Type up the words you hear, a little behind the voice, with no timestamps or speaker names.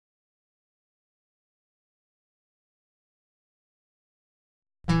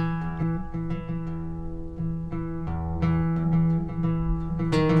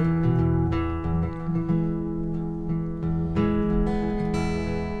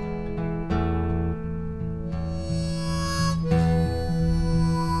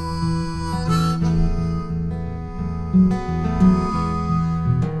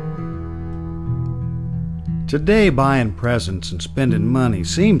Today, buying presents and spending money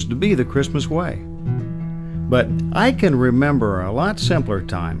seems to be the Christmas way. But I can remember a lot simpler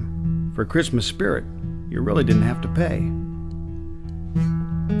time. For Christmas spirit, you really didn't have to pay.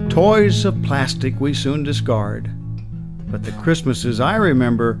 Toys of plastic we soon discard, but the Christmases I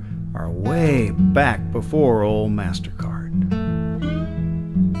remember are way back before old MasterCard.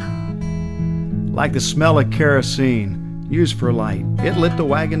 Like the smell of kerosene used for light, it lit the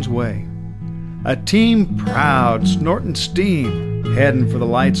wagon's way. A team proud, snorting steam, heading for the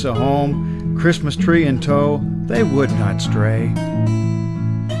lights of home, Christmas tree in tow, they would not stray.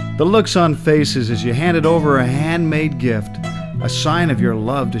 The looks on faces as you handed over a handmade gift, a sign of your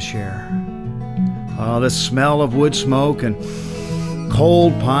love to share. Oh, the smell of wood smoke and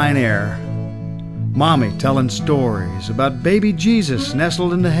cold pine air. Mommy telling stories about baby Jesus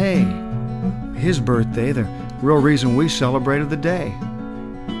nestled in the hay. His birthday, the real reason we celebrated the day.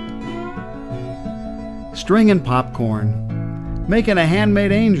 Stringing popcorn, making a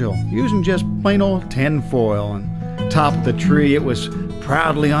handmade angel using just plain old tin foil, and top of the tree it was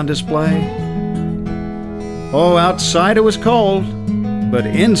proudly on display. Oh, outside it was cold, but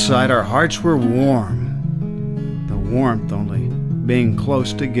inside our hearts were warm. The warmth only being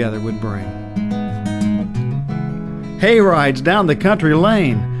close together would bring. Hay rides down the country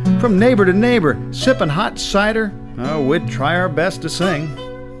lane, from neighbor to neighbor, sipping hot cider. Oh, we'd try our best to sing.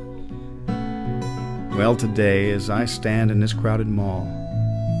 Well, today, as I stand in this crowded mall,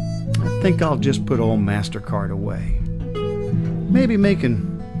 I think I'll just put old MasterCard away. Maybe make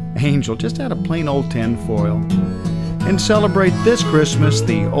an angel just out of plain old tin foil, and celebrate this Christmas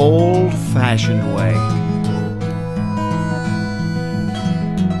the old-fashioned way.